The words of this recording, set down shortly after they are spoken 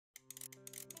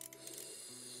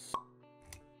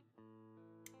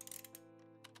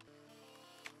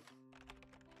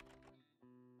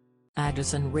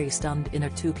Addison Rae stunned in a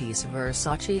two-piece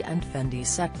Versace and Fendi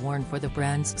set worn for the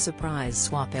brand's surprise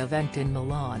swap event in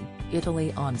Milan,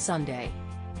 Italy on Sunday.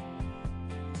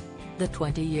 The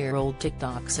 20-year-old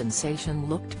TikTok sensation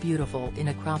looked beautiful in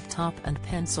a crop top and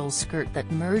pencil skirt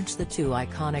that merged the two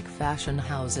iconic fashion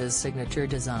houses' signature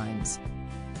designs.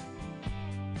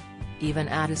 Even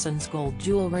Addison's gold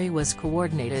jewelry was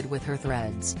coordinated with her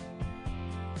threads.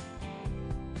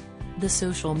 The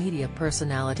social media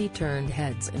personality turned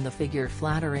heads in the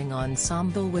figure-flattering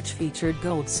ensemble, which featured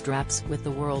gold straps with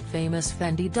the world-famous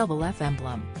Fendi F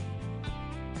emblem.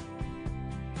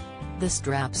 The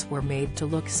straps were made to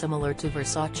look similar to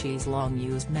Versace's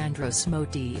long-used Mandros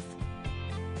motif.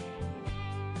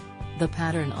 The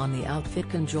pattern on the outfit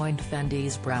conjoined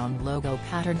Fendi's brown logo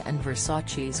pattern and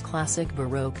Versace's classic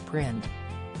Baroque print.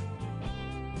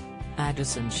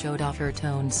 Addison showed off her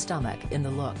toned stomach in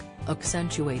the look,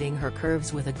 accentuating her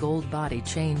curves with a gold body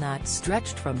chain that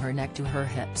stretched from her neck to her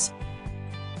hips.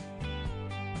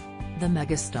 The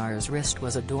megastar's wrist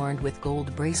was adorned with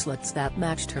gold bracelets that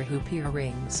matched her hoop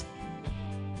earrings.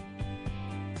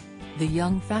 The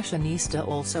young fashionista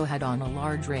also had on a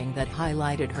large ring that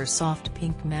highlighted her soft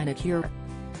pink manicure.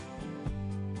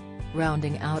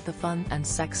 Rounding out the fun and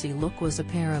sexy look was a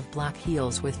pair of black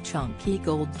heels with chunky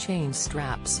gold chain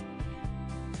straps.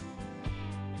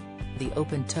 The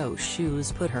open-toe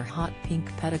shoes put her hot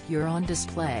pink pedicure on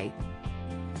display.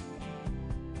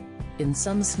 In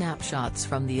some snapshots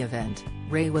from the event,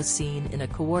 Rae was seen in a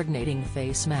coordinating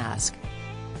face mask.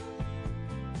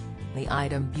 The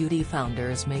Item Beauty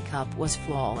founder's makeup was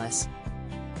flawless.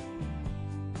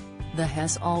 The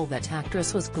Hess All That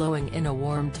actress was glowing in a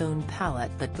warm-tone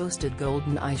palette that boasted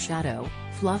golden eyeshadow,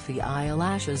 fluffy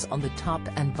eyelashes on the top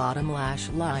and bottom lash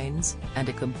lines, and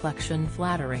a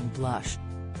complexion-flattering blush.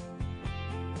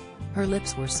 Her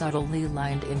lips were subtly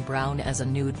lined in brown as a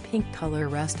nude pink color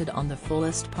rested on the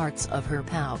fullest parts of her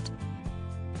pout.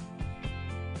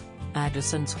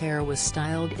 Addison's hair was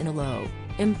styled in a low,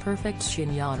 imperfect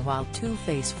chignon while two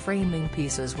face-framing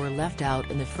pieces were left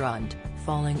out in the front,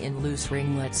 falling in loose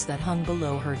ringlets that hung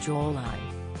below her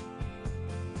jawline.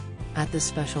 At the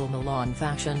special Milan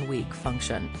Fashion Week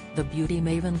function, the beauty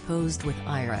maven posed with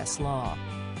Iris Law.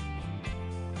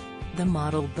 The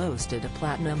model boasted a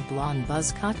platinum blonde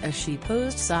buzz cut as she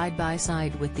posed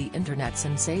side-by-side with the internet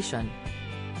sensation.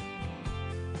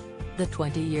 The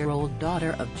 20-year-old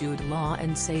daughter of Jude Law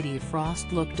and Sadie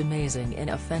Frost looked amazing in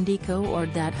a Fendi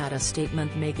cord that had a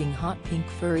statement-making hot pink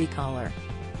furry collar.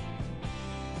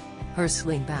 Her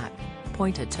sling-back,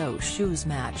 pointed-toe shoes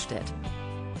matched it.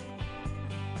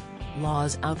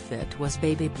 Law's outfit was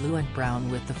baby blue and brown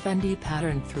with the Fendi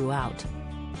pattern throughout.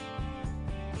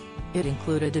 It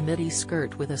included a midi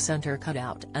skirt with a center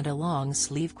cutout and a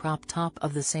long-sleeve crop top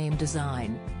of the same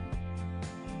design.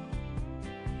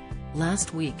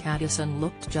 Last week Addison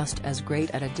looked just as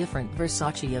great at a different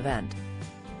Versace event.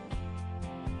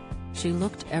 She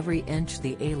looked every inch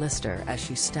the A-lister as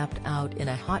she stepped out in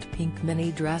a hot pink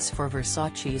mini dress for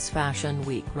Versace's Fashion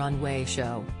Week runway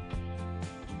show.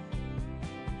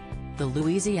 The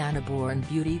Louisiana-born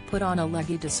beauty put on a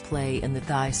leggy display in the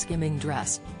thigh-skimming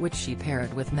dress, which she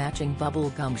paired with matching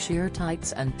bubblegum sheer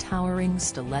tights and towering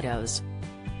stilettos.